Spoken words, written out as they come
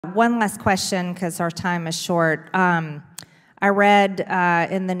One last question, because our time is short. I read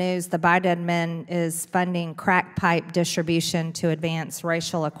in the news the Biden admin is funding crack pipe distribution to advance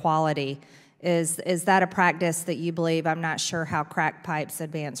racial equality. Is that a practice that you believe? I'm not sure how crack pipes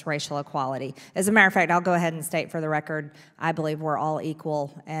advance racial equality. As a matter of fact, I'll go ahead and state for the record, I believe we're all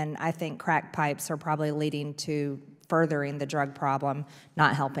equal, and I think crack pipes are probably leading to furthering the drug problem,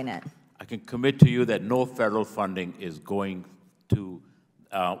 not helping it. I can commit to you that no federal funding is going to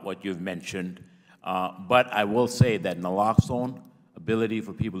what you've mentioned. But I will say that naloxone, ability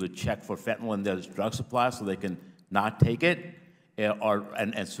for people to check for fentanyl in their drug supply so they can not take it,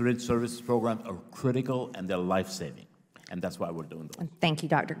 and syringe services programs are critical and they're life-saving. And that's why we're doing those. Thank you,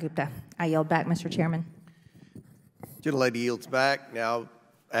 Dr. Gupta. I yield back, Mr. Chairman. Gentlelady yields back. Now I'll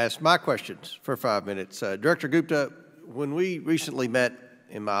ask my questions for 5 minutes. Director Gupta, when we recently met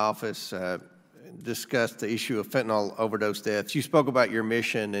in my office, discussed the issue of fentanyl overdose deaths, you spoke about your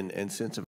mission and sense of